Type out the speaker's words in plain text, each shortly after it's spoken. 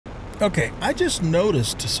Okay, I just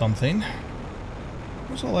noticed something.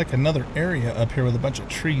 There's like another area up here with a bunch of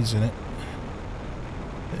trees in it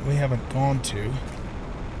that we haven't gone to.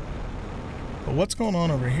 But what's going on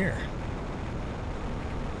over here?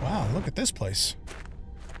 Wow, look at this place.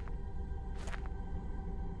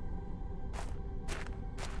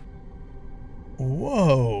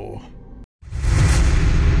 Whoa.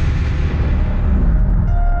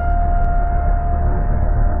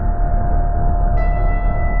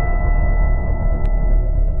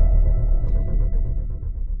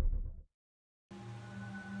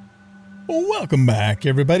 Welcome back,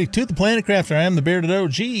 everybody, to the Planet Crafter. I am the Bearded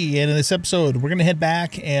OG, and in this episode, we're going to head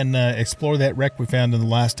back and explore that wreck we found in the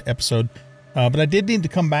last episode. But I did need to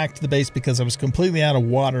come back to the base because I was completely out of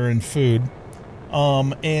water and food.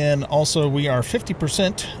 And also, we are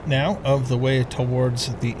 50% now of the way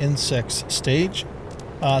towards the insects stage.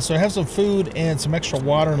 So I have some food and some extra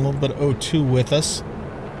water and a little bit of O2 with us.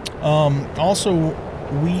 Also,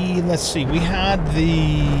 let's see, we had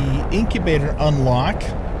the incubator unlock.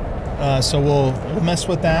 So we'll mess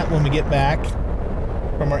with that when we get back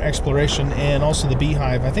from our exploration, and also the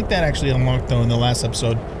beehive. I think that actually unlocked though in the last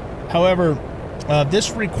episode. However, this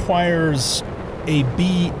requires a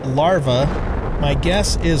bee larva. My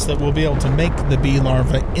guess is that we'll be able to make the bee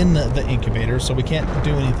larva in the incubator, so we can't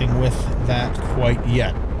do anything with that quite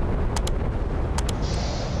yet.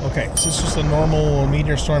 Okay, so it's just a normal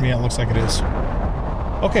meteor storm. Yeah, it looks like it is.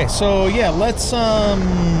 Okay, so yeah, let's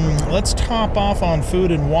top off on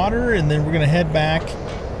food and water, and then we're gonna head back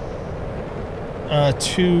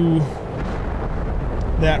to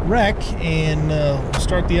that wreck, and we'll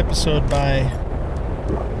start the episode by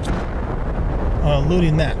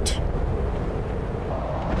looting that.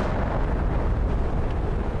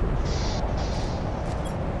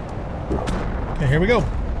 Okay, here we go.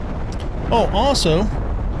 Oh, also,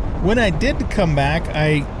 when I did come back,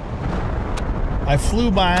 I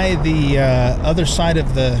flew by the other side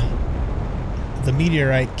of the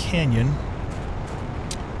meteorite canyon,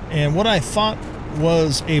 and what I thought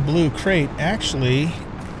was a blue crate actually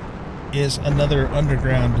is another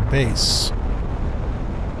underground base.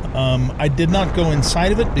 I did not go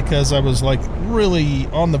inside of it because I was like really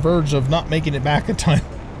on the verge of not making it back in time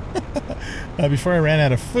before I ran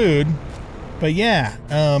out of food. But yeah,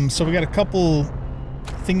 so we got a couple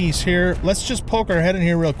thingies here. Let's just poke our head in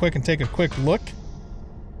here real quick and take a quick look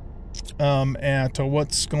at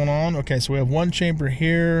what's going on. Okay, so we have one chamber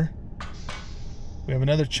here. We have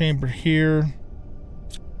another chamber here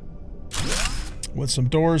with some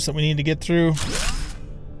doors that we need to get through.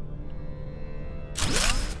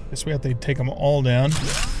 Guess we have to take them all down.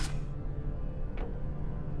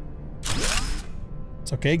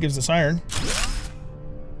 It's okay, gives us iron.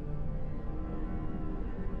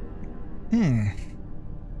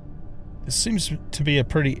 This seems to be a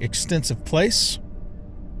pretty extensive place.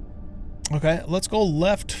 Okay, let's go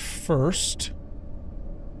left first.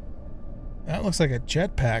 That looks like a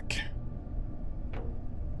jetpack.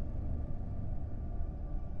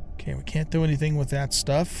 Okay, we can't do anything with that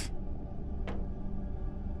stuff.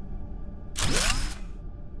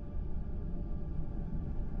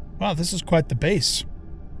 Wow, this is quite the base.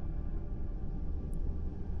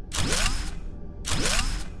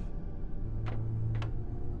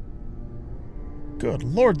 Good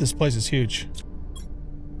Lord, this place is huge.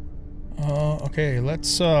 Okay,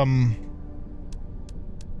 let's, like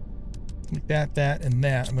that, and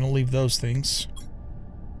that. I'm gonna leave those things.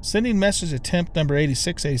 Sending message attempt number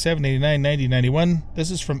 86, 87, 89, 90, 91. This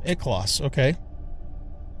is from Iklos, okay.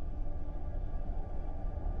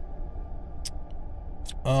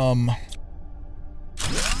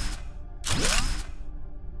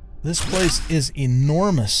 This place is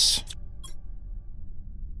enormous.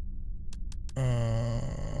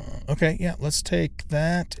 Okay, yeah, let's take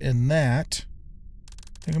that and that.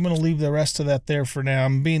 I think I'm going to leave the rest of that there for now.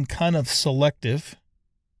 I'm being kind of selective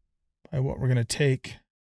by what we're going to take.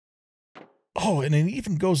 Oh, and it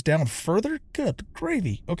even goes down further? Good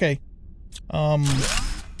gravy. Okay.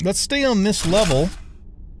 Let's stay on this level.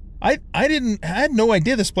 I had no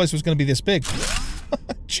idea this place was going to be this big.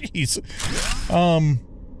 Jeez.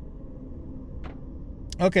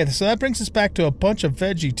 Okay, so that brings us back to a bunch of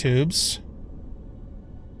veggie tubes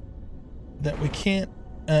that we can't...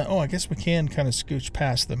 oh, I guess we can kind of scooch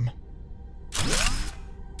past them.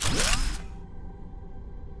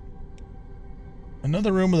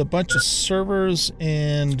 Another room with a bunch of servers,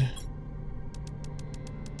 and...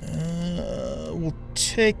 we'll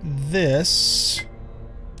take this.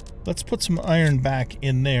 Let's put some iron back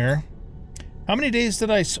in there. How many days did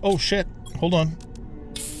I... Oh, shit. Hold on.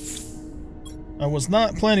 I was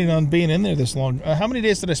not planning on being in there this long. How many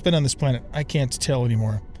days did I spend on this planet? I can't tell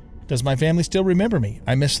anymore. Does my family still remember me?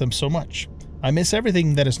 I miss them so much. I miss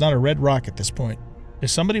everything that is not a red rock at this point.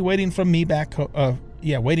 Is somebody waiting from me back home?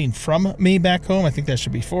 Waiting from me back home. I think that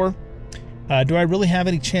should be 4. Do I really have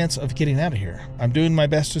any chance of getting out of here? I'm doing my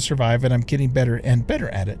best to survive, and I'm getting better and better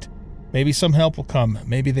at it. Maybe some help will come.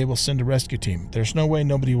 Maybe they will send a rescue team. There's no way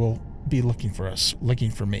nobody will be looking for us,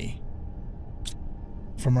 looking for me.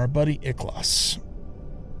 From our buddy Iklas.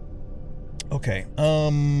 Okay,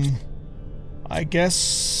 I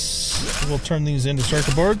guess we'll turn these into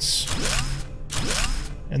circuit boards.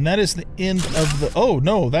 And that is the end of the... Oh,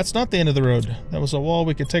 no, that's not the end of the road. That was a wall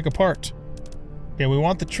we could take apart. Okay, we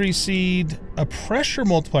want the tree seed. A pressure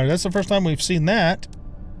multiplier. That's the first time we've seen that.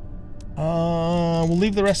 We'll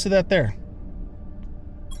leave the rest of that there.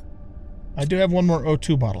 I do have one more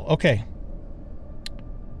O2 bottle. Okay.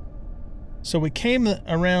 So we came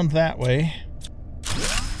around that way.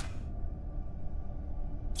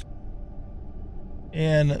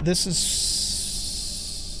 And this is...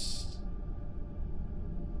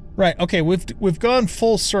 Right, okay, we've gone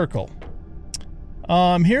full circle.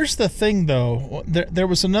 Here's the thing, though. There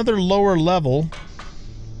was another lower level.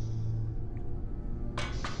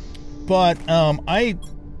 But,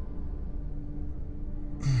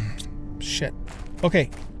 shit. Okay,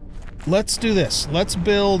 let's do this. Let's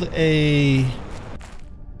build a...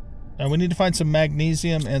 we need to find some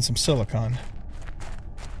magnesium and some silicon.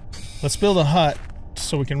 Let's build a hut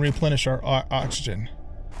so we can replenish our oxygen.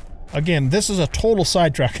 Again, this is a total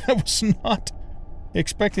sidetrack. I was not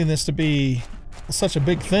expecting this to be such a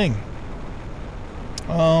big thing.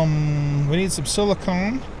 We need some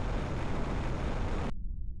silicon.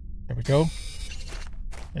 There we go.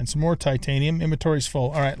 And some more titanium. Inventory's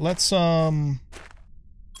full. All right, let's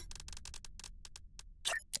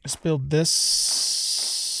build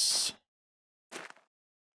this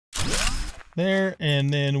there, and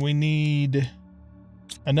then we need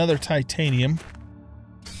another titanium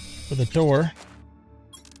for the door.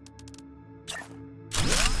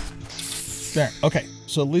 There. Okay,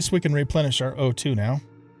 so at least we can replenish our O2 now.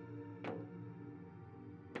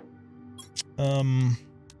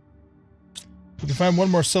 We can find one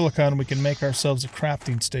more silicon, we can make ourselves a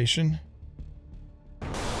crafting station.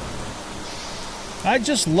 I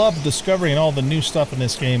just love discovering all the new stuff in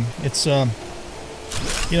this game. It's,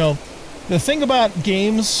 you know, the thing about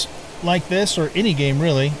games like this, or any game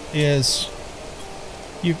really, is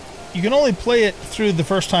you can only play it through the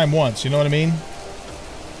first time once, you know what I mean?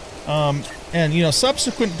 And, you know,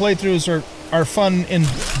 subsequent playthroughs are fun in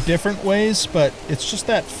different ways, but it's just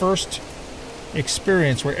that first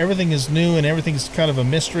experience where everything is new and everything's kind of a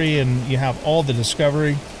mystery and you have all the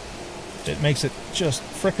discovery that makes it just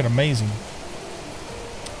frickin' amazing.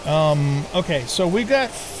 Okay, so we got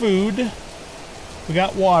food, we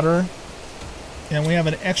got water, and we have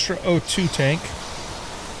an extra O2 tank.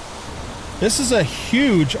 This is a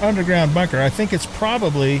huge underground bunker. I think it's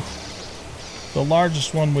probably the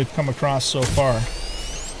largest one we've come across so far.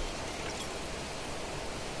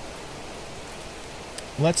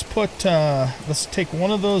 Let's take one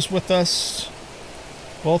of those with us,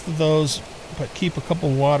 both of those, but keep a couple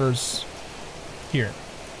waters here.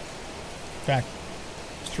 In fact,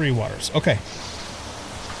 3 waters. Okay.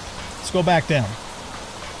 Let's go back down.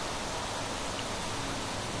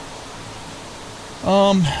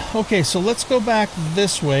 Okay, so let's go back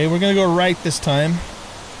this way. We're gonna go right this time.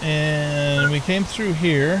 And we came through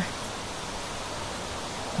here.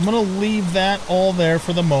 I'm gonna leave that all there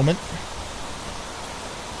for the moment.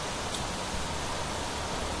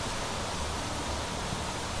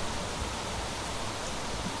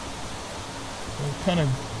 We'll kind of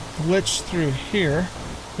glitch through here.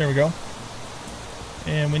 There we go.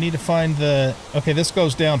 And we need to find the... Okay, this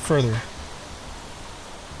goes down further.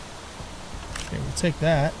 Okay, we'll take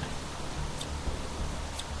that.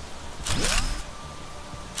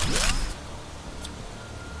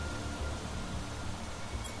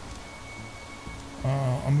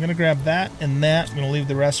 I'm going to grab that and that. I'm going to leave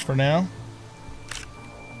the rest for now.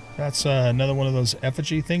 That's another one of those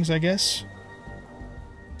effigy things, I guess.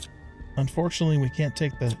 Unfortunately, we can't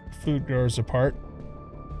take the food growers apart.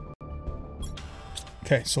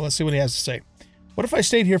 Okay, so let's see what he has to say. What if I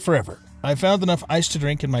stayed here forever? I've found enough ice to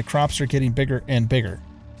drink and my crops are getting bigger and bigger.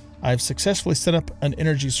 I've successfully set up an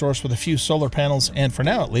energy source with a few solar panels, and for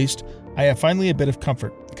now at least, I have finally a bit of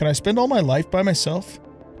comfort. Can I spend all my life by myself?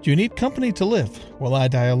 Do you need company to live? Will I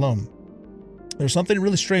die alone? There's something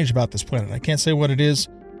really strange about this planet. I can't say what it is,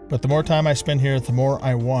 but the more time I spend here, the more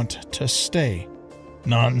I want to stay.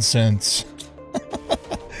 Nonsense.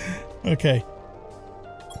 Okay.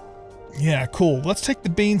 Yeah, cool. Let's take the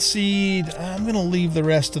bean seed. I'm going to leave the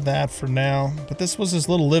rest of that for now. But this was his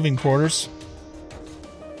little living quarters.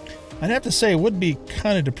 I'd have to say it would be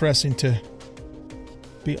kind of depressing to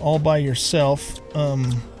be all by yourself,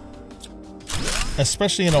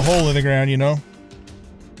 especially in a hole in the ground, you know.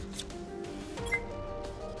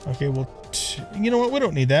 Okay, well, you know what? We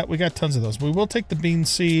don't need that. We got tons of those. We will take the bean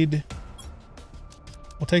seed.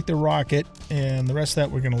 We'll take the rocket, and the rest of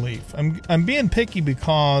that we're going to leave. I'm being picky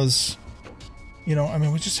because, you know, I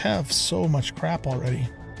mean, we just have so much crap already.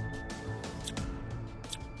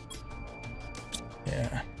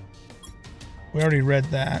 Yeah. We already read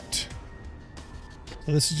that.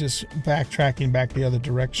 So this is just backtracking back the other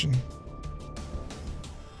direction.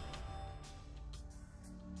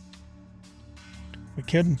 We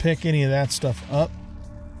couldn't pick any of that stuff up.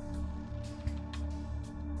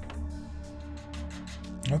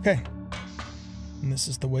 Okay. And this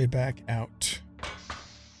is the way back out.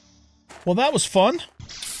 Well, that was fun.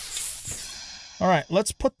 All right,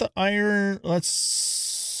 let's put the iron,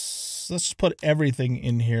 let's just put everything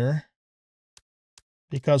in here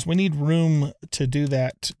because we need room to do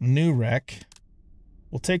that new wreck.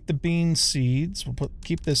 We'll take the bean seeds. We'll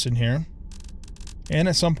keep this in here. And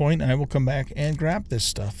at some point, I will come back and grab this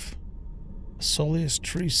stuff. Soleus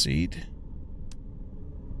tree seed.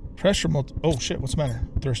 Pressure oh shit, what's the matter?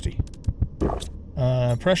 I'm thirsty.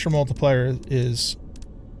 Pressure multiplier is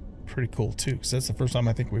pretty cool too, because that's the first time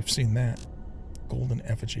I think we've seen that. Golden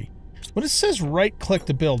effigy. When it says right click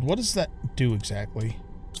to build, what does that do exactly?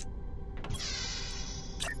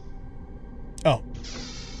 Oh.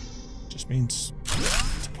 Just means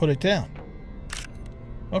to put it down.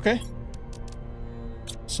 Okay.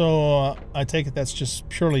 So I take it that's just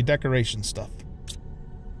purely decoration stuff.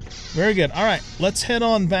 Very good. All right, let's head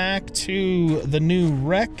on back to the new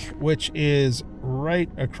wreck, which is right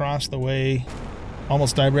across the way,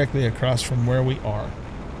 almost directly across from where we are.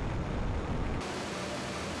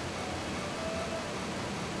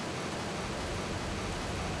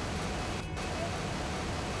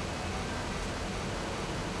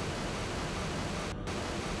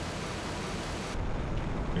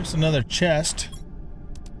 Here's another chest.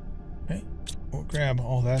 Okay, we'll grab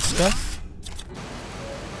all that stuff.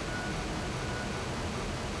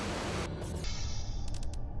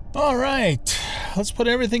 All right, let's put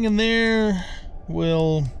everything in there.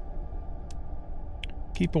 We'll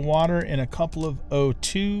keep the water in a couple of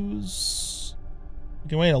O2s. We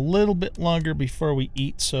can wait a little bit longer before we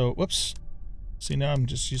eat, so whoops. See, now I'm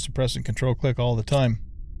just used to pressing control click all the time.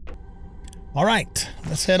 All right,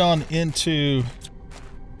 let's head on into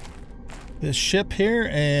this ship here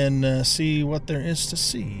and see what there is to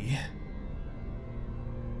see.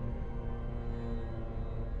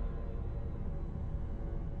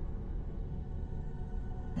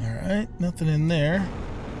 All right, nothing in there.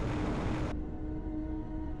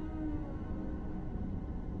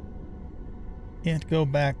 Can't go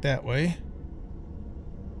back that way.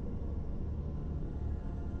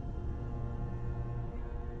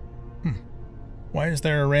 Why is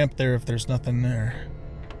there a ramp there if there's nothing there?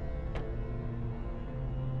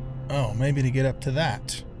 Oh, maybe to get up to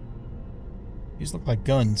that. These look like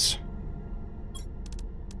guns.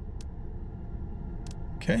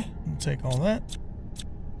 Okay, we'll take all that.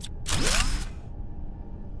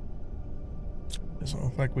 Doesn't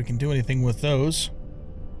look like we can do anything with those.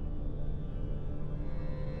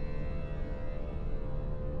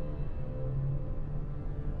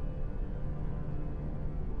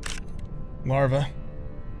 Larva.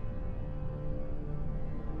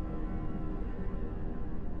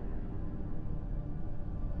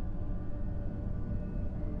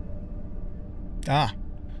 Ah.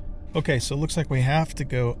 Okay, so it looks like we have to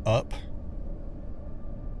go up.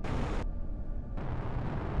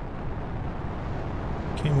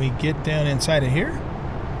 Can we get down inside of here?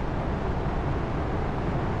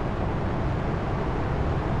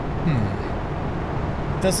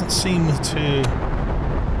 Doesn't seem to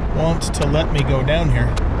want to let me go down here.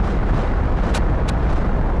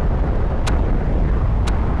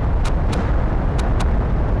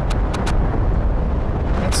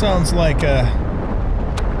 That sounds like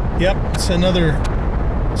yep, it's another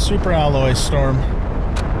super alloy storm.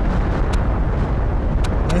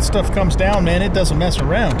 That stuff comes down, man, it doesn't mess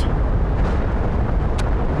around.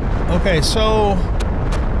 Okay, so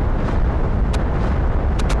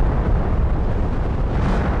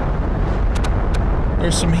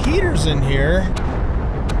there's some heaters in here,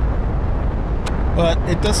 but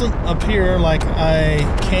it doesn't appear like I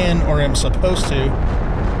can or am supposed to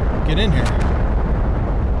get in here.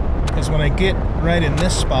 Because when I get right in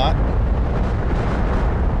this spot,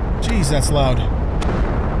 geez, that's loud.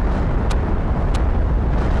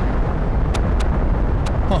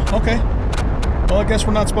 Huh, okay. Well, I guess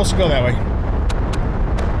we're not supposed to go that way.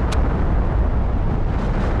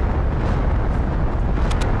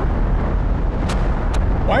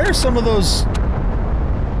 Why are some of those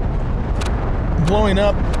blowing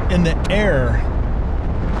up in the air?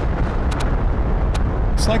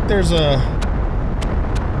 It's like there's a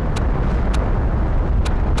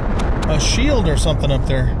shield or something up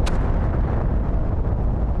there.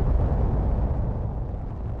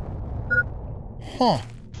 Huh.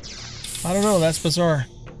 I don't know, that's bizarre.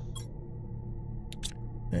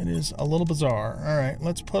 That is a little bizarre. Alright,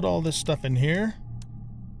 let's put all this stuff in here.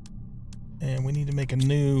 And we need to make a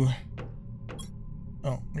new...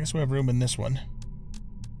 Oh, I guess we have room in this one.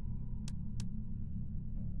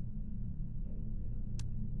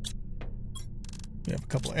 We have a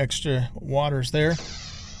couple extra waters there.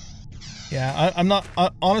 Yeah, I'm not...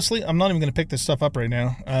 honestly, I'm not even going to pick this stuff up right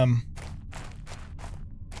now.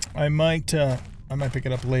 I might pick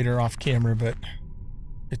it up later off camera, but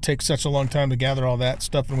it takes such a long time to gather all that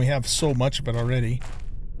stuff, and we have so much of it already.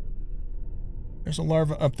 There's a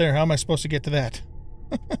larva up there. How am I supposed to get to that?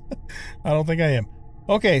 I don't think I am.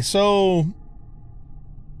 Okay, so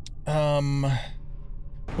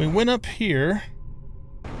we went up here,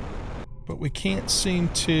 but we can't seem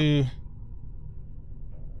to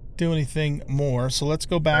do anything more. So let's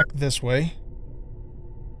go back this way.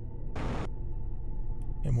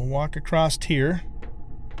 And we'll walk across here.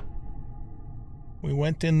 We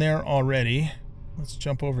went in there already. Let's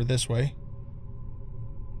jump over this way.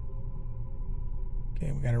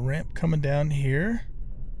 Okay, we got a ramp coming down here.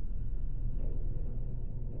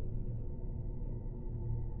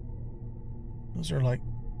 Those are like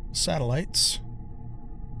satellites.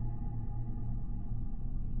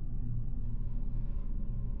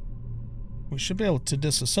 We should be able to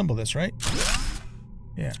disassemble this, right?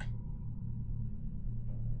 Yeah.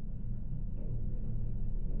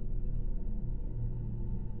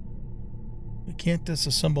 We can't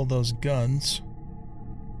disassemble those guns.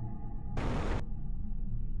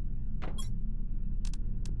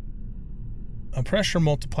 A pressure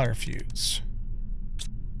multiplier fuse.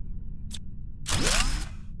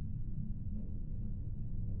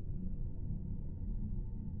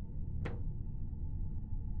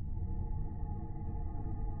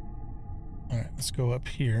 Alright, let's go up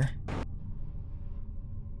here.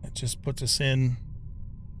 That just puts us in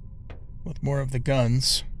with more of the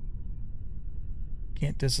guns.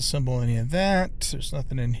 Can't disassemble any of that. There's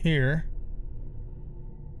nothing in here.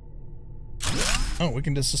 Oh, we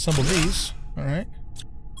can disassemble these. Alright.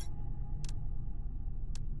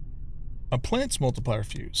 A plant's multiplier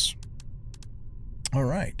fuse.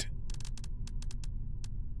 Alright.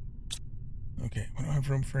 Okay, we don't have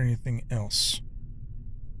room for anything else.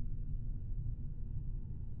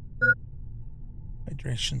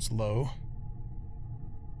 Hydration's low.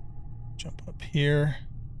 Jump up here.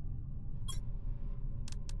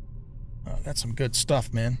 Oh, that's some good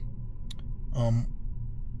stuff, man.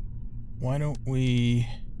 Why don't we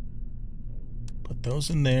put those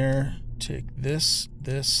in there, take this,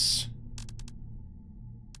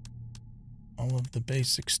 all of the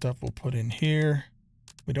basic stuff we'll put in here.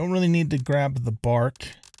 We don't really need to grab the bark.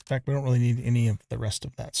 In fact, we don't really need any of the rest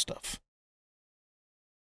of that stuff.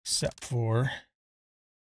 Except for...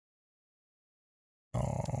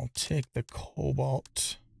 I'll take the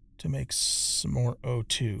cobalt to make some more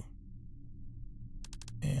O2.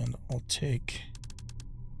 And I'll take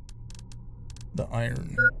the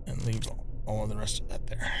iron and leave all of the rest of that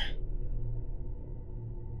there.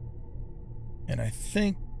 And I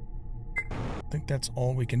think that's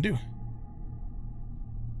all we can do.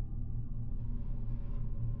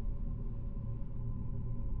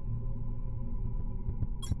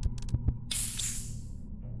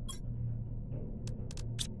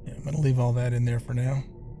 Yeah, I'm going to leave all that in there for now.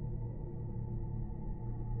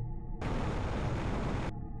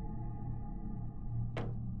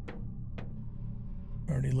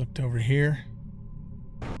 Already looked over here.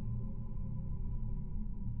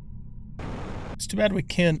 It's too bad we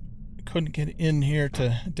couldn't get in here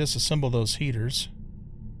to disassemble those heaters.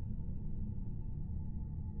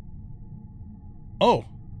 Oh.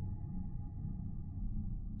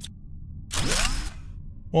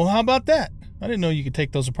 Well, how about that? I didn't know you could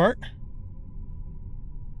take those apart.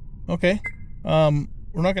 Okay. We're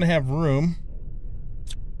not going to have room.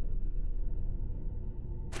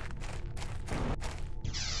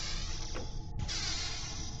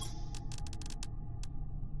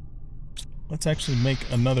 Let's actually make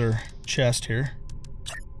another chest here.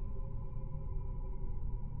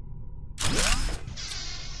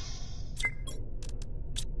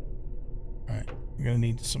 Alright, we're gonna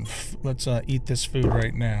need some... let's eat this food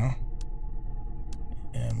right now.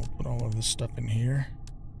 And we'll put all of this stuff in here.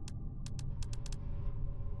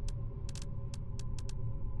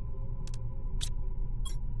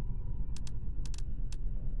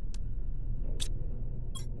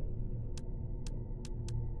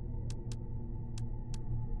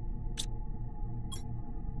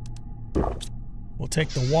 take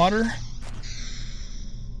the water.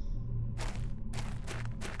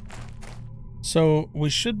 So we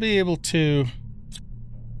should be able to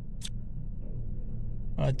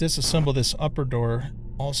disassemble this upper door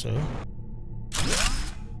also.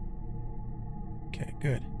 Okay,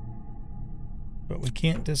 good. But we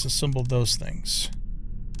can't disassemble those things.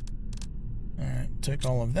 All right, take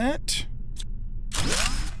all of that.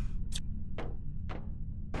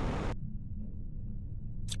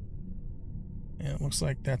 And it looks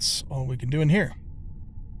like that's all we can do in here.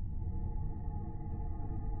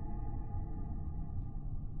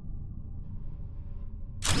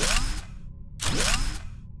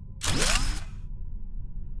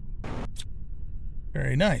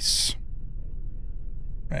 Very nice.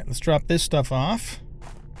 All right, let's drop this stuff off.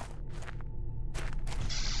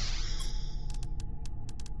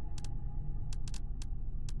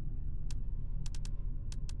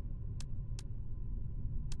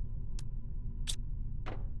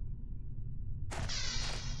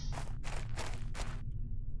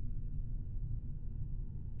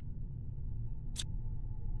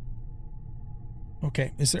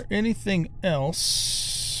 Okay, is there anything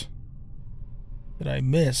else that I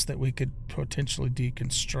missed that we could potentially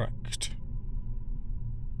deconstruct?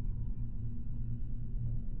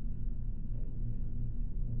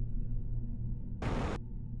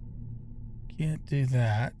 Can't do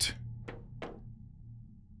that.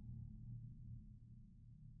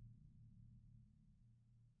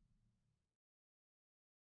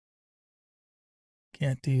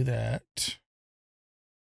 Can't do that.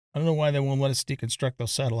 I don't know why they won't let us deconstruct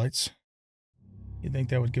those satellites. You'd think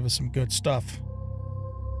that would give us some good stuff.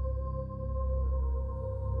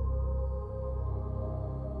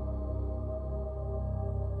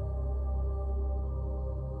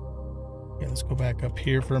 Okay, let's go back up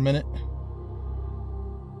here for a minute.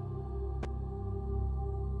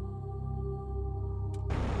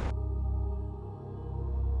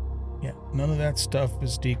 Yeah, none of that stuff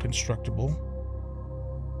is deconstructible.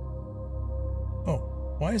 Oh.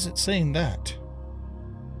 Why is it saying that?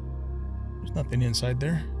 There's nothing inside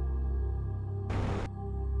there.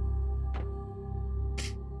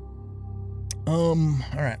 All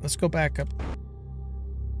right, let's go back up.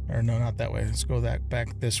 Or no, not that way. Let's go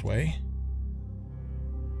back this way.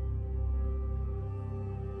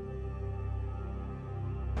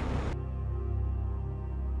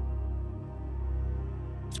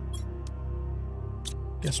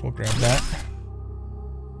 Guess we'll grab that.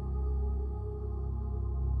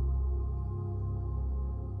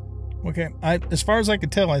 Okay, as far as I can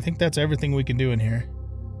tell, I think that's everything we can do in here.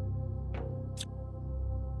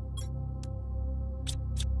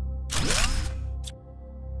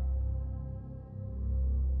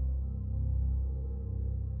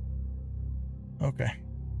 Okay.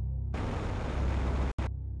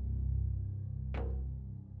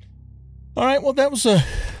 All right, well, that was a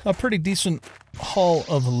pretty decent haul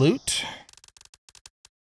of loot.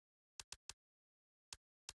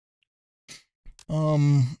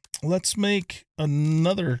 Let's make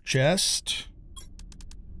another chest.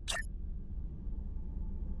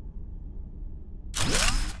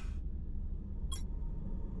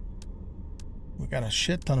 We got a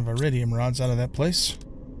shit ton of iridium rods out of that place.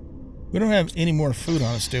 We don't have any more food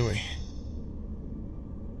on us, do we?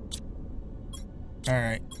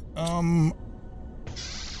 Alright. I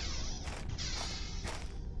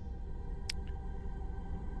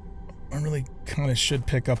really kind of should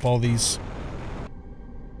pick up all these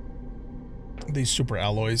super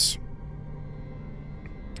alloys.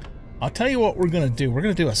 I'll tell you what we're going to do. We're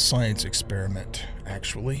going to do a science experiment,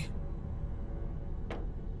 actually.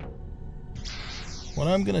 What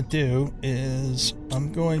I'm going to do is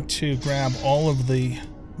I'm going to grab all of the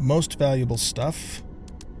most valuable stuff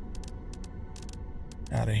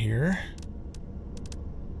out of here.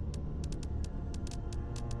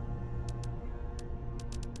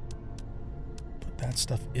 Put that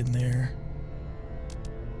stuff in there.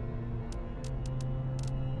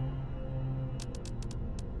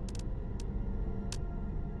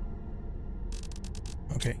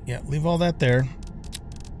 Okay, yeah, leave all that there.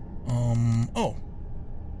 Oh.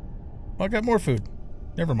 Well, I got more food.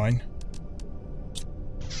 Never mind.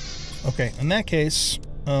 Okay, in that case,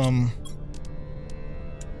 I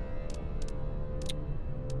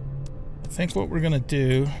think what we're gonna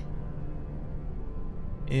do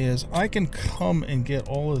is I can come and get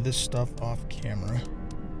all of this stuff off camera.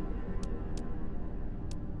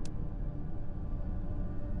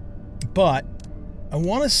 But I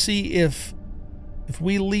want to see if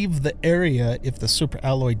we leave the area, if the super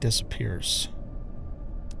alloy disappears.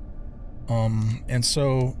 And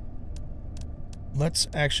so let's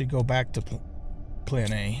actually go back to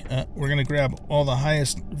plan A. We're going to grab all the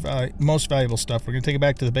highest, most valuable stuff. We're going to take it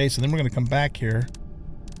back to the base, and then we're going to come back here.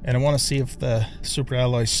 And I want to see if the super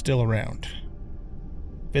alloy is still around.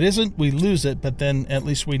 If it isn't, we lose it, but then at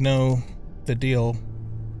least we know the deal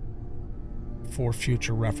for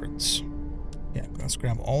future reference. Yeah, let's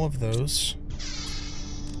grab all of those.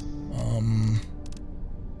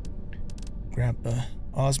 Grab the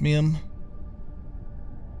osmium.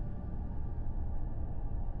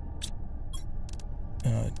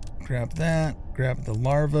 Grab that. Grab the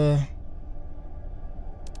larva.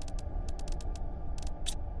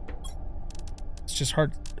 It's just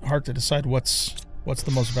hard to decide what's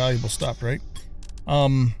the most valuable stuff, right?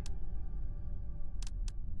 I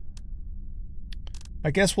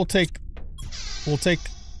guess we'll take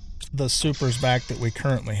the supers back that we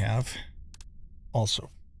currently have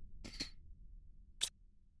also.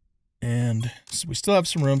 And so we still have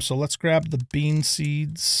some room, so let's grab the bean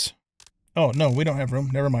seeds. Oh, no, we don't have room.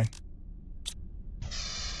 Never mind.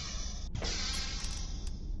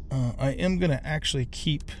 I am going to actually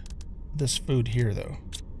keep this food here, though.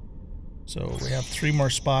 So we have 3 more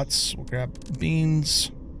spots. We'll grab beans.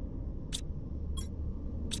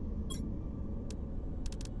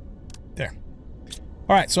 There.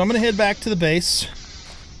 All right, so I'm going to head back to the base.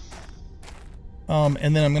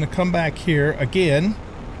 And then I'm going to come back here again.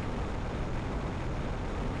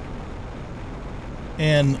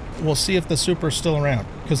 And we'll see if the super's still around.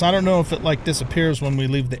 Because I don't know if it, like, disappears when we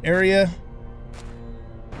leave the area.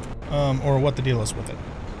 Or what the deal is with it.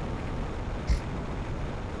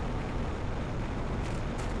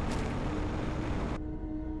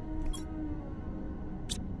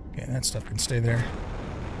 Okay, that stuff can stay there.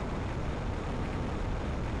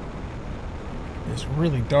 It's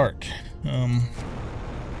really dark.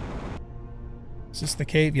 Is this the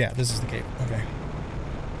cave? Yeah, this is the cave. Okay.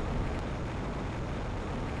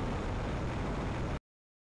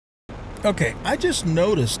 Okay, I just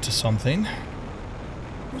noticed something.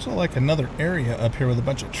 There's like another area up here with a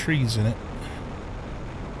bunch of trees in it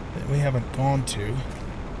that we haven't gone to.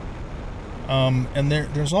 And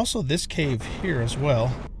there's also this cave here as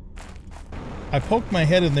well. I poked my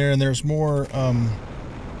head in there and there's more of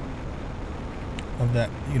that,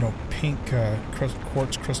 you know, pink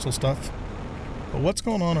quartz crystal stuff. But what's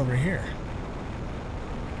going on over here?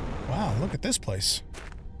 Wow, look at this place.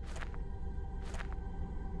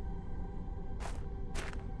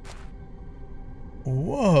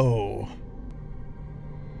 Whoa.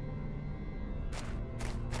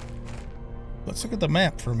 Let's look at the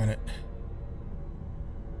map for a minute.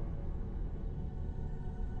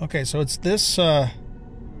 Okay, so it's this,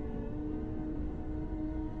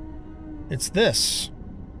 it's this.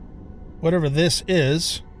 Whatever this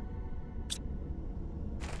is.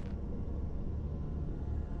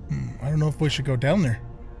 I don't know if we should go down there.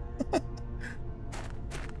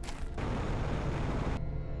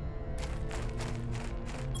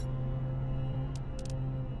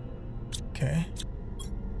 Okay.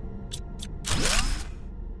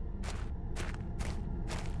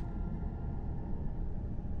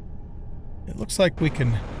 It looks like we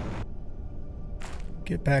can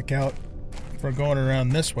get back out if we're going around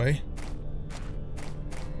this way.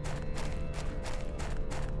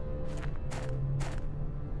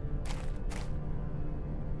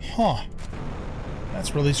 Huh.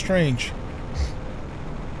 That's really strange.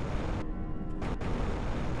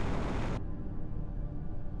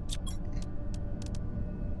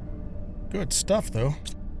 Good stuff, though.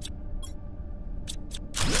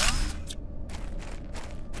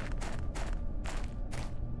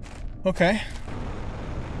 Okay.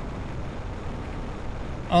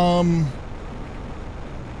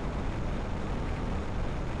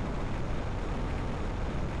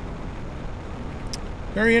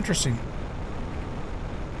 Very interesting.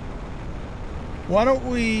 Why don't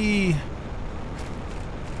we...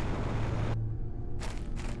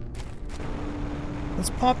 Let's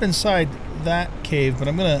pop inside that cave, but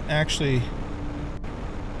I'm going to actually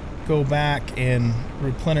go back and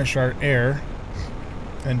replenish our air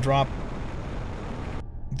and drop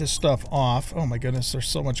this stuff off. Oh my goodness, there's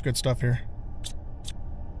so much good stuff here.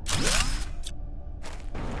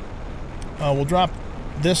 We'll drop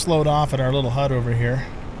this load off at our little hut over here.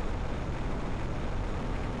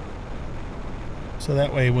 So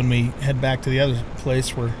that way when we head back to the other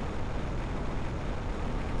place, we're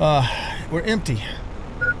empty.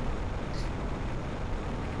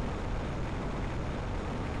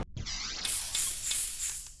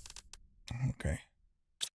 Okay.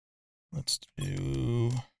 Let's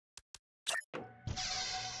do...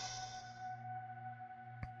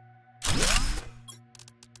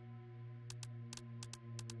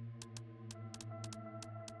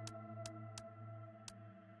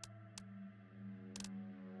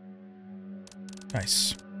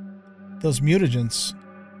 Nice. Those mutagens,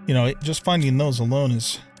 you know, just finding those alone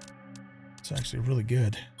is actually really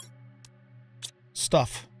good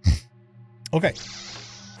stuff. Okay.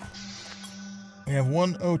 We have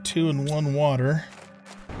 1 O2 and 1 water.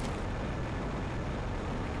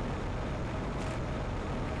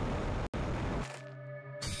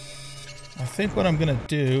 I think what I'm going to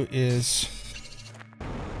do is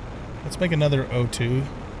let's make another O2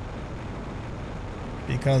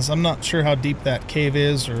 because I'm not sure how deep that cave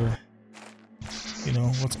is or, you know,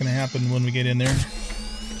 what's going to happen when we get in there.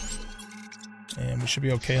 And we should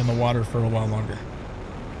be okay on the water for a while longer.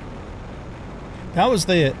 That was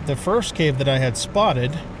the first cave that I had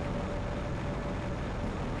spotted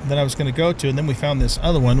that I was going to go to, and then we found this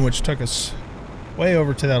other one which took us way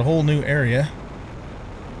over to that whole new area.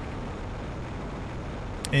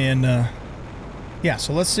 And yeah,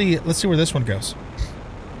 so let's see where this one goes.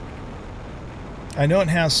 I know it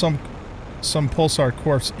has some pulsar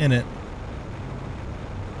quartz in it.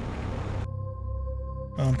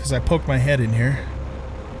 Because I poked my head in here.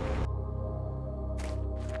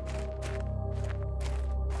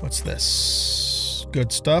 What's this?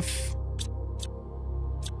 Good stuff.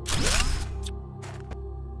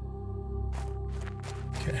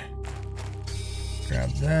 Okay. Grab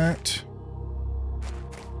that.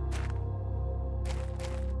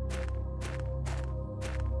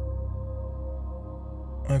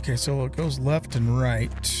 Okay, so it goes left and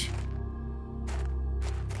right.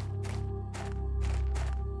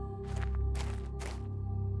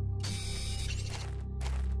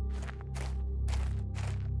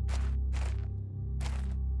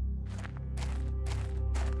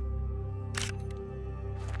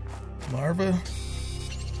 Larva.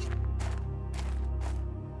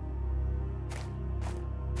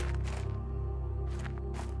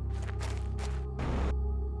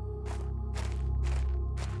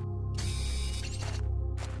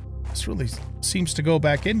 This really seems to go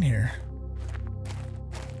back in here.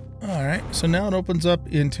 Alright, so now it opens up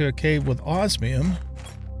into a cave with osmium.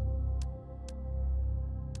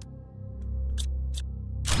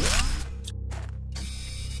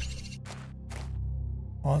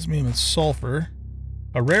 Osmium and sulfur.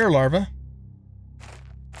 A rare larva.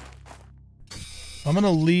 I'm going to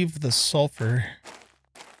leave the sulfur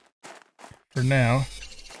for now.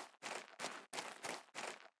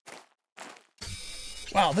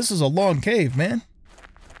 Wow, this is a long cave, man.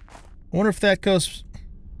 I wonder if that goes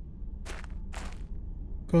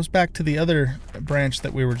back to the other branch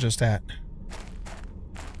that we were just at.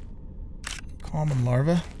 Common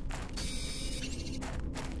larva.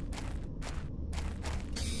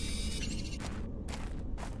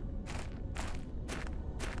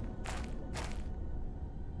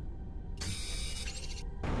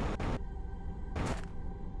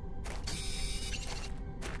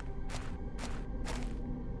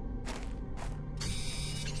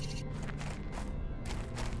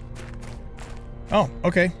 Oh,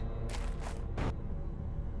 okay.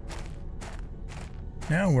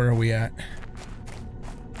 Now where are we at?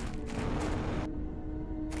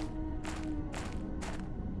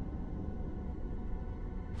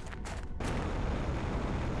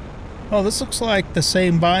 Oh, this looks like the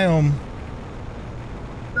same biome.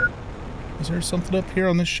 Is there something up here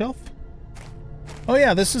on this shelf? Oh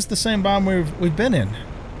yeah, this is the same biome we've been in.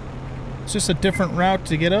 It's just a different route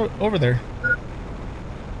to get out over there.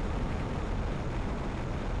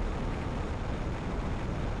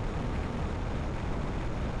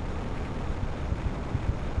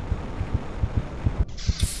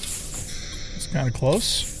 Kind of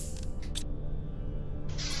close.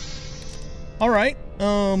 All right.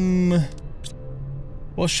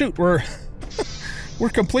 Well, shoot, we're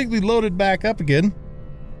completely loaded back up again.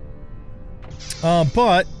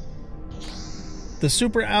 But the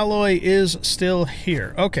super alloy is still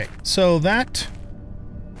here. Okay, so that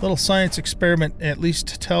little science experiment at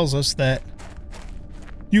least tells us that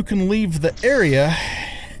you can leave the area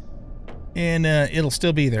and it'll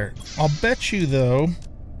still be there. I'll bet you though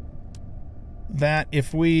that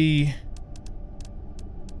if we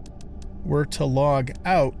were to log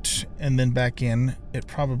out and then back in, it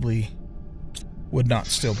probably would not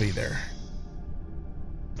still be there.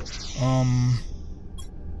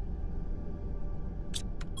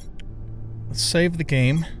 Let's save the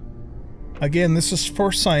game. Again, this is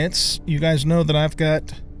for science. You guys know that I've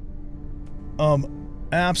got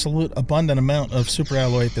absolute abundant amount of super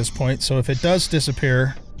alloy at this point, so if it does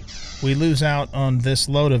disappear, we lose out on this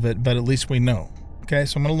load of it, but at least we know. Okay,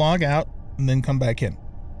 so I'm going to log out and then come back in.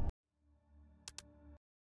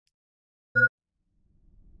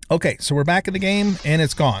 Okay, so we're back in the game and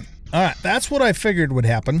it's gone. All right, that's what I figured would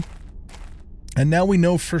happen. And now we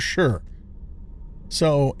know for sure.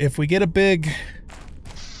 So if we get a big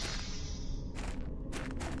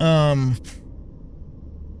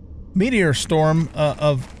meteor storm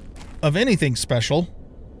of anything special,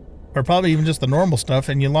 or probably even just the normal stuff,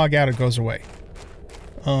 and you log out, it goes away.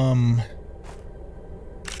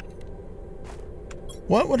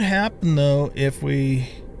 What would happen though if we...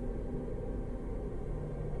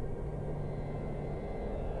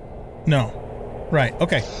 No. Right,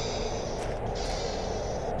 okay.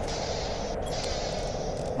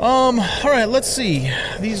 Alright, let's see.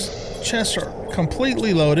 These chests are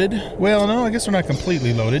completely loaded. Well, no, I guess they're not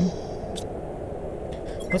completely loaded.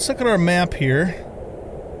 Let's look at our map here.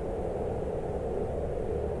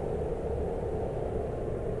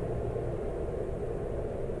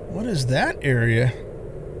 What is that area?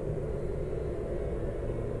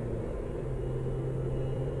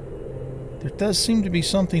 There does seem to be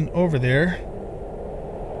something over there.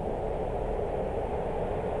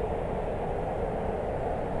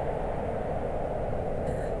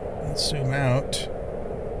 Let's zoom out.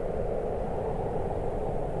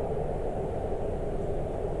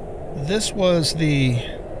 This was the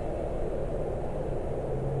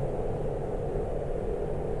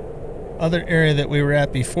other area that we were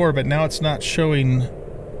at before, but now it's not showing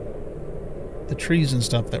the trees and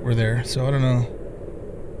stuff that were there, so I don't know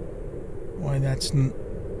why that's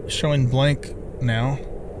showing blank now.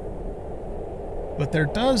 But there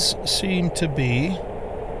does seem to be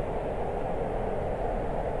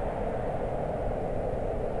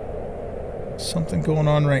something going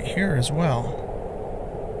on right here as well.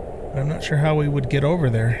 But I'm not sure how we would get over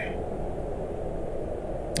there.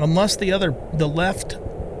 Unless the left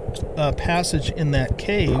passage in that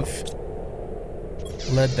cave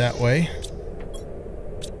led that way.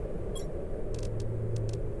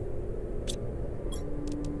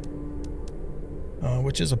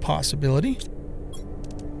 Which is a possibility.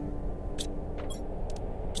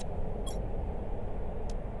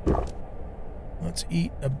 Let's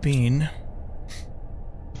eat a bean.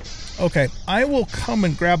 Okay, I will come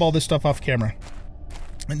and grab all this stuff off camera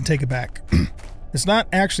and take it back. It's not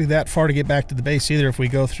actually that far to get back to the base either if we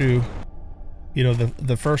go through, you know,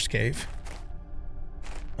 the first cave.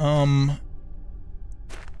 That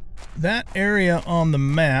area on the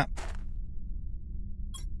map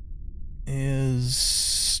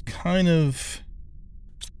is kind of...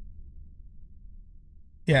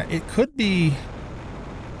 Yeah, it could be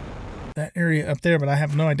that area up there, but I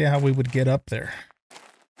have no idea how we would get up there.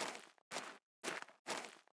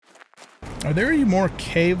 Are there any more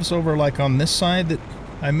caves over, like, on this side that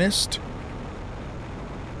I missed?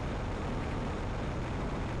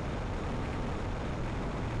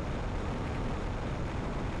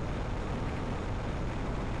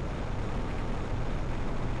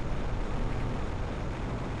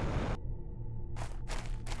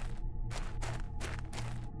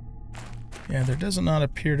 Yeah, there does not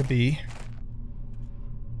appear to be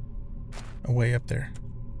a way up there.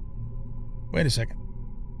 Wait a second.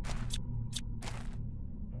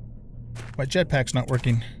 My jetpack's not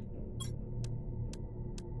working.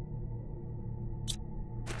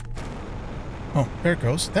 Oh, there it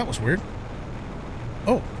goes. That was weird.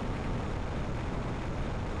 Oh.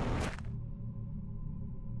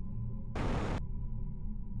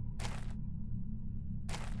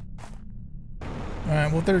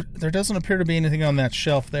 Alright, well there doesn't appear to be anything on that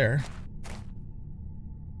shelf there.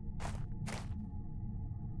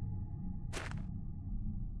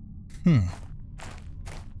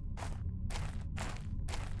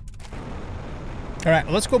 Alright,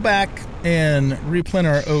 let's go back and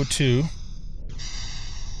replenish our O2.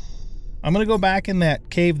 I'm going to go back in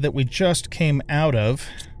that cave that we just came out of.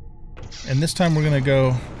 And this time we're going to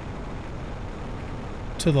go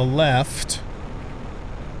to the left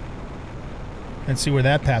and see where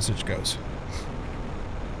that passage goes.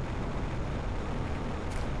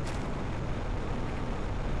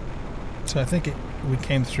 So I think we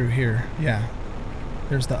came through here. Yeah.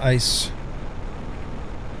 There's the ice.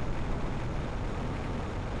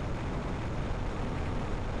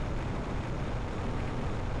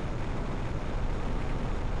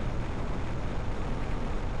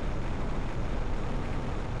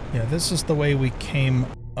 Yeah, this is the way we came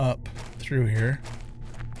up through here.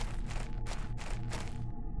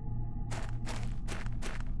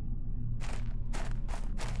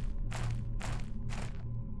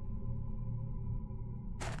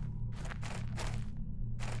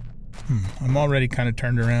 I'm already kind of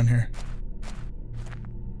turned around here.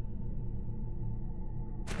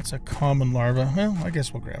 That's a common larva. Well, I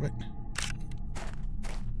guess we'll grab it.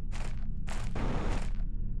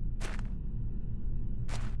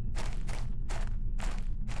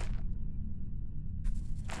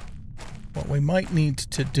 What we might need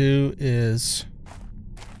to do is...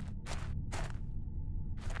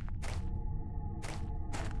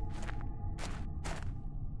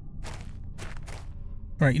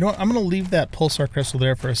 Alright, you know what? I'm going to leave that pulsar crystal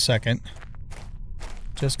there for a second.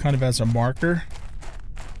 Just kind of as a marker.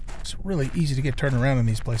 It's really easy to get turned around in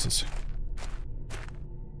these places.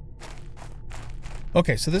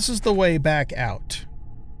 Okay, so this is the way back out.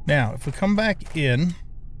 Now, if we come back in...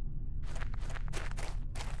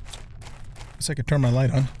 I guess I could turn my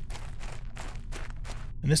light on.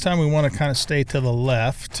 And this time we want to kind of stay to the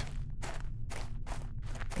left.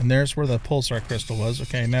 And there's where the pulsar crystal was.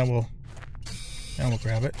 Okay, now we'll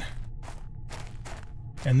grab it.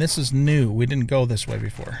 And this is new. We didn't go this way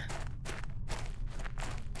before.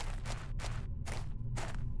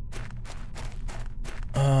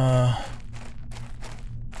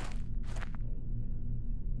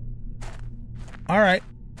 All right.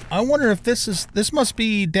 I wonder if this must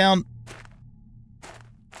be down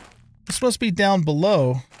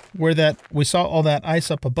below where we saw all that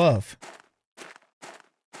ice up above.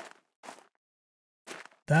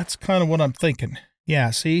 That's kind of what I'm thinking.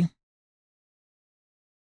 Yeah, see?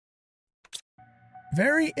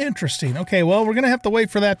 Very interesting. Okay, well, we're going to have to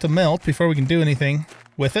wait for that to melt before we can do anything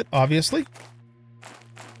with it, obviously.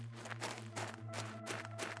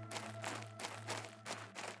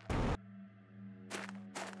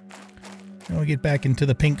 Now we get back into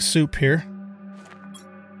the pink soup here.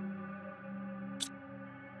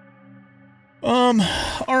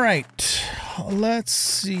 All right. Let's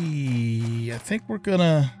see. I think we're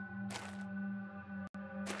gonna...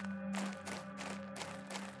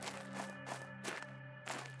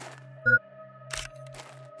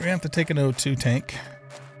 We're gonna have to take an O2 tank.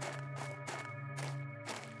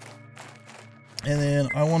 And then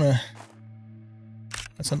I want to...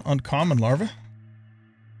 That's an uncommon larva.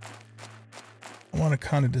 I want to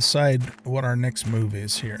kind of decide what our next move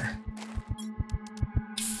is here.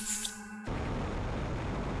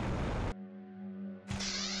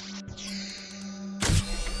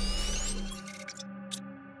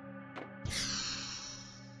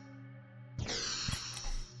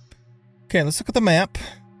 Okay, let's look at the map.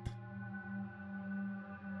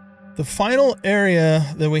 The final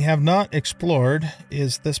area that we have not explored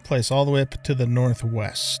is this place all the way up to the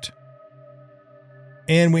northwest.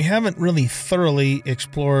 And we haven't really thoroughly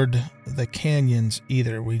explored the canyons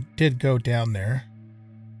either. We did go down there.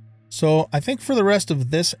 So I think for the rest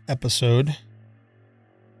of this episode,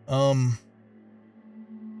 why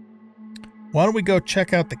don't we go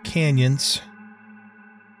check out the canyons,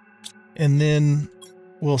 and then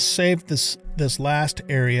we'll save this last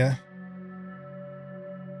area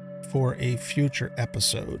for a future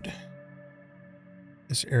episode.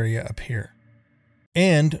 This area up here.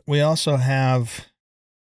 And we also have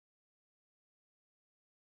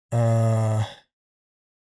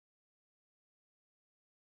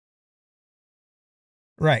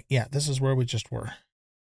right, yeah, this is where we just were.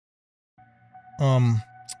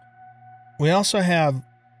 We also have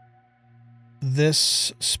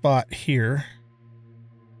this spot here,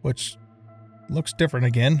 which looks different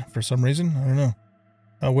again for some reason. I don't know.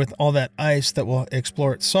 With all that ice that we'll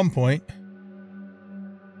explore at some point.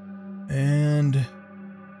 And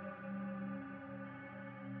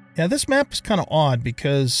yeah, this map is kind of odd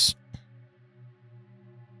because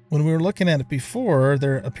when we were looking at it before,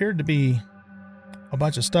 there appeared to be a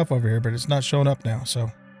bunch of stuff over here, but it's not showing up now,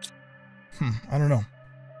 so I don't know.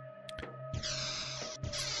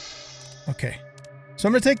 Okay. So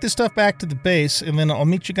I'm going to take this stuff back to the base, and then I'll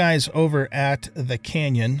meet you guys over at the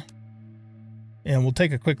canyon. And we'll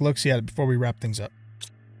take a quick look-see at it before we wrap things up.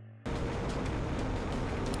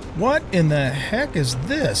 What in the heck is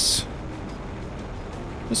this?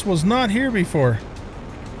 This was not here before.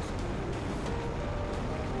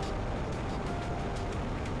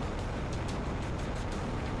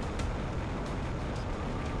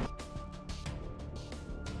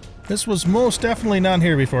 This was most definitely not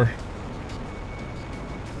here before.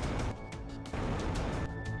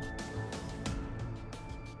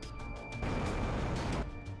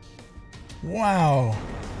 Wow.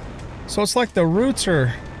 So it's like the roots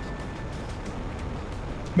are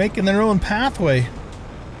making their own pathway.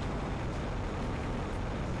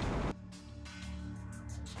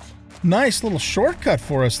 Nice little shortcut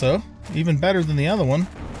for us, though. Even better than the other one.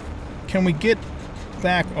 Can we get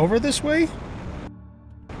back over this way?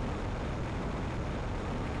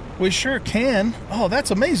 We sure can. Oh,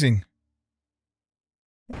 that's amazing.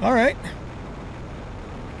 All right.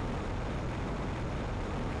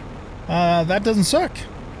 That doesn't suck.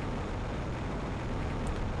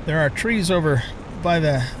 There are trees over by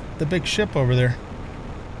the big ship over there.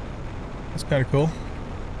 That's kind of cool.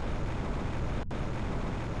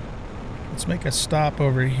 Let's make a stop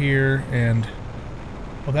over here and...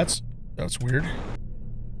 Well, that's weird.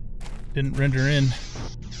 Didn't render in.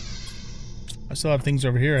 I still have things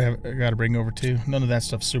over here I gotta bring over too. None of that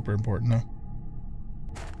stuff's super important though.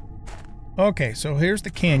 Okay, so here's the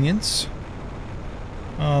canyons.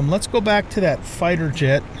 Let's go back to that fighter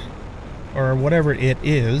jet, or whatever it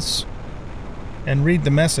is, and read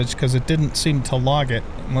the message, because it didn't seem to log it,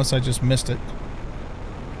 unless I just missed it.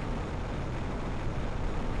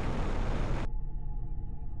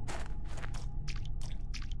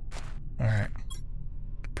 Alright.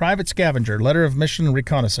 Private Scavenger, Letter of Mission and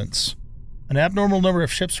Reconnaissance. An abnormal number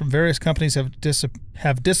of ships from various companies have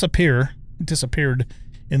disappeared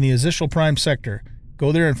in the Azishal Prime sector.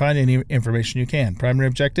 Go there and find any information you can. Primary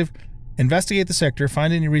objective, investigate the sector,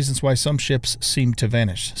 find any reasons why some ships seem to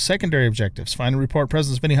vanish. Secondary objectives, find and report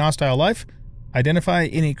presence of any hostile life, identify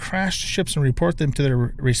any crashed ships and report them to their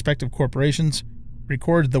respective corporations,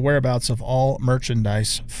 record the whereabouts of all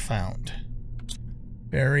merchandise found.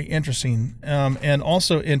 Very interesting. And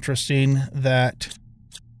also interesting that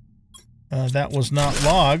that was not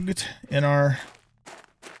logged in our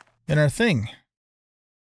thing.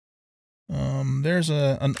 There's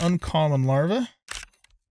an uncommon larva.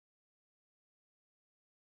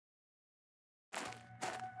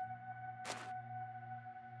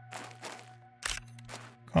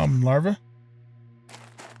 Common larva.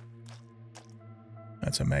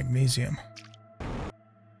 That's a magnesium.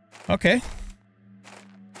 Okay.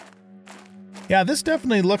 Yeah, this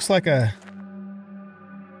definitely looks like a...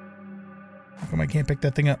 How come I can't pick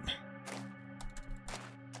that thing up?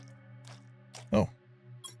 Oh.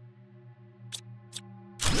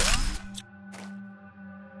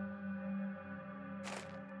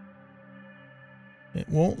 It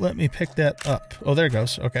won't let me pick that up. Oh, there it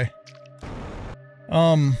goes. Okay.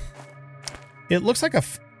 It looks like a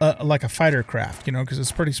fighter craft, you know, because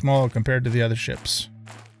it's pretty small compared to the other ships.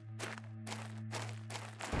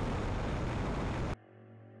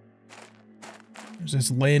 There's this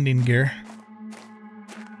landing gear.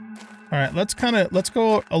 All right, let's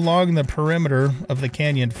go along the perimeter of the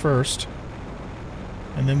canyon first,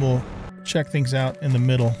 and then we'll check things out in the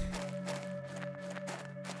middle.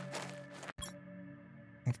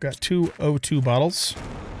 I've got 2 O2 bottles.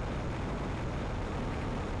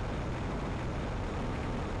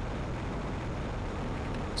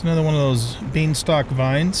 It's another one of those beanstalk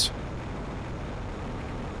vines.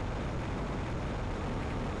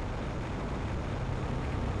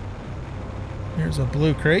 Here's a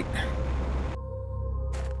blue crate.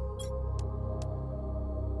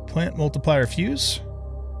 Plant multiplier fuse.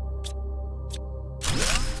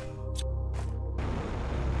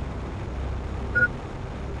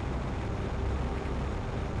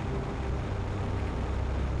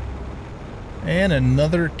 And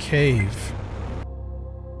another cave.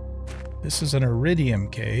 This is an iridium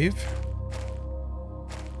cave.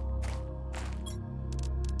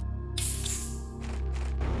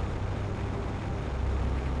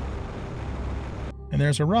 And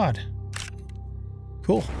there's a rod.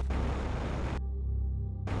 Cool.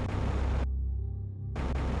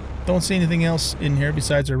 Don't see anything else in here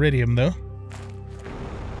besides iridium, though.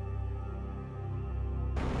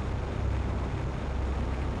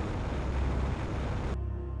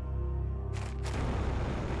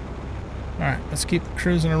 Alright, let's keep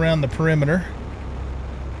cruising around the perimeter.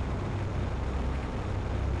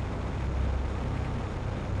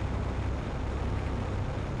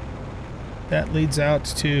 That leads out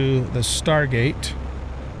to the Stargate.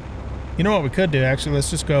 You know what we could do, actually? Let's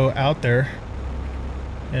just go out there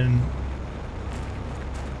and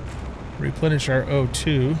replenish our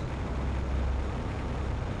O2.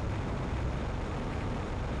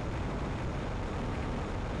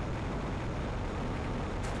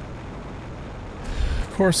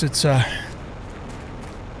 Of course, it's, well,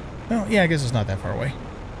 yeah, I guess it's not that far away.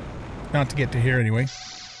 Not to get to here, anyway.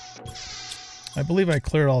 I believe I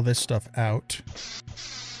cleared all this stuff out.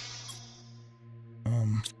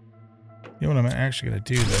 You know what I'm actually going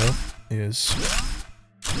to do, though, is...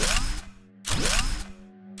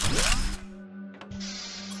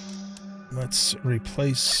 Let's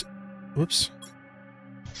replace... Whoops.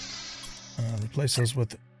 Replace those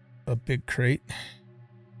with a big crate.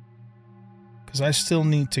 Because I still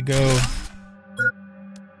need to go...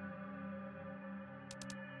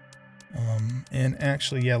 and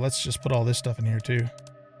actually, yeah, let's just put all this stuff in here, too.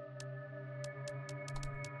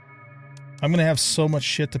 I'm going to have so much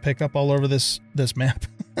shit to pick up all over this map.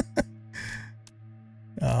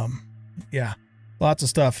 Yeah, lots of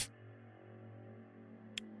stuff.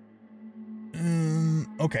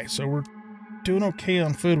 Okay, so we're doing okay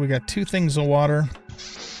on food. We got 2 things of water.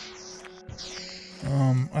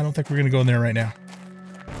 I don't think we're going to go in there right now.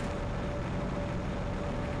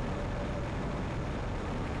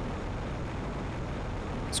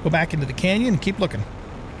 Let's go back into the canyon and keep looking.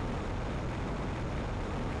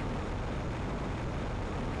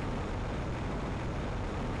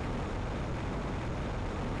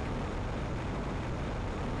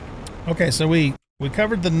 Okay, so we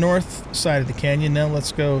covered the north side of the canyon. Now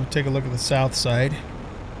let's go take a look at the south side.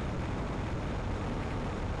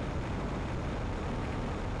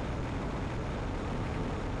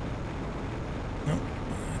 Nope.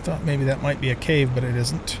 I thought maybe that might be a cave, but it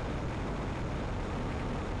isn't.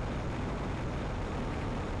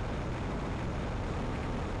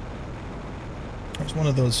 There's one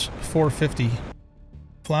of those 450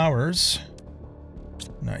 flowers.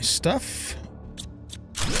 Nice stuff.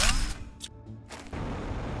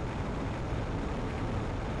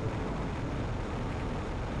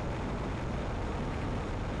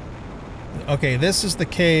 Okay, this is the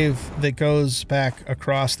cave that goes back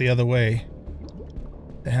across the other way.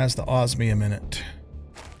 It has the osmium in it.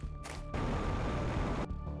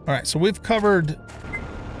 Alright, so we've covered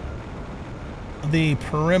the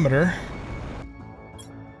perimeter.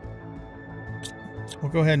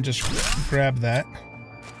 We'll go ahead and just grab that.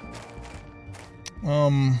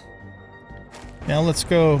 Now let's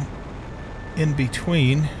go in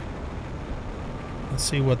between. Let's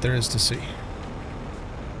see what there is to see.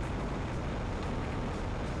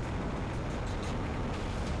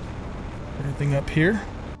 Anything up here?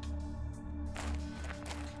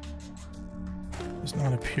 Does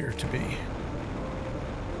not appear to be.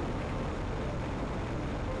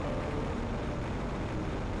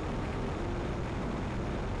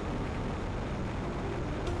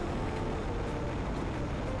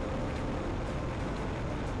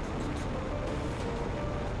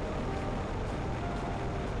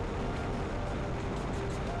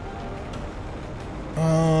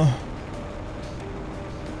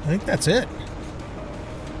 I think that's it.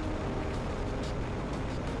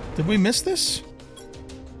 Did we miss this?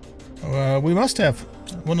 We must have.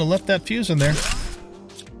 Wouldn't have left that fuse in there.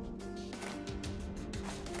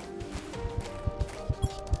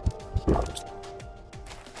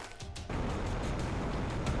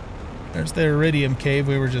 There's the iridium cave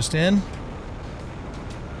we were just in.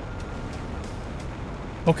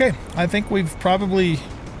 Okay, I think we've probably,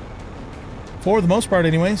 for the most part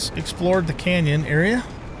anyways, explored the canyon area.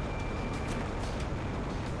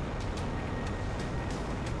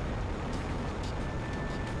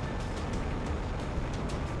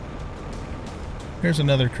 Here's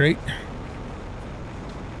another crate.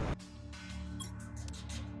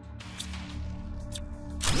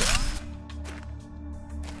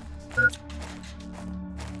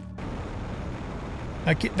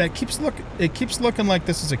 It keeps looking like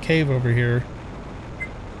this is a cave over here.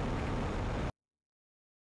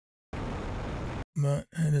 But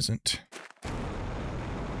it isn't.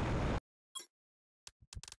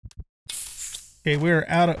 Okay, we're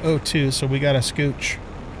out of O2, so we gotta scooch.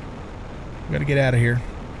 We gotta get out of here.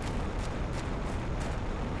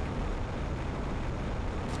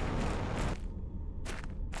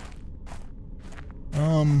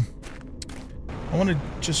 I want to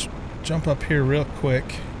just jump up here real quick.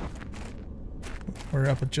 We're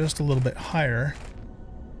up just a little bit higher.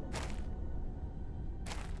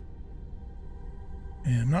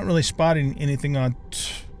 And I'm not really spotting anything on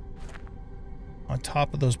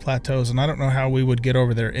top of those plateaus, and I don't know how we would get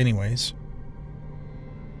over there anyways.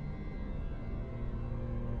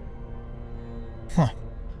 Huh.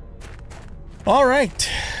 All right.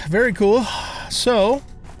 Very cool. So,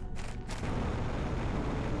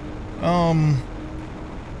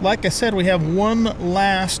 like I said, we have one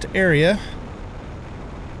last area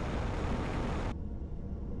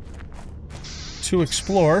to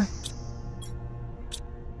explore.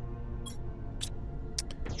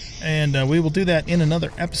 And we will do that in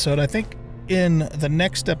another episode. I think in the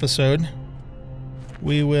next episode,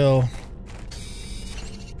 we will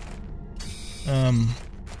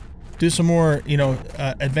do some more,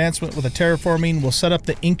 advancement with the terraforming. We'll set up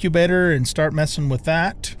the incubator and start messing with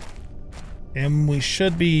that. And we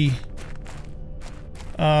should be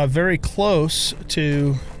very close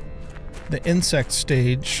to the insect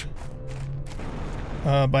stage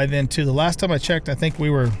by then, too. The last time I checked, I think we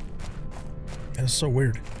were... That's so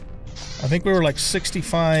weird. I think we were like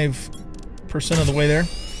 65% of the way there.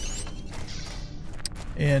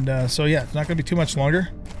 And so, yeah, it's not going to be too much longer.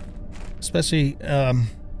 Especially,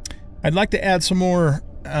 I'd like to add some more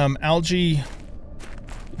algae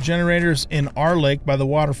generators in our lake by the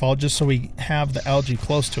waterfall, just so we have the algae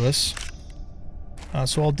close to us.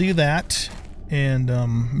 So I'll do that, and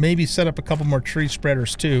maybe set up a couple more tree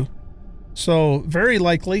spreaders too. So very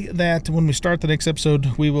likely that when we start the next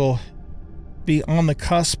episode, we will be on the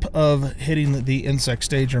cusp of hitting the insect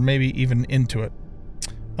stage, or maybe even into it.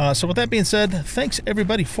 So with that being said, thanks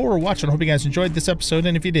everybody for watching. I hope you guys enjoyed this episode,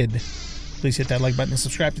 and if you did, please hit that like button and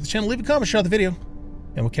subscribe to the channel. Leave a comment, share the video,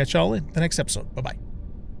 and we'll catch y'all in the next episode. Bye-bye.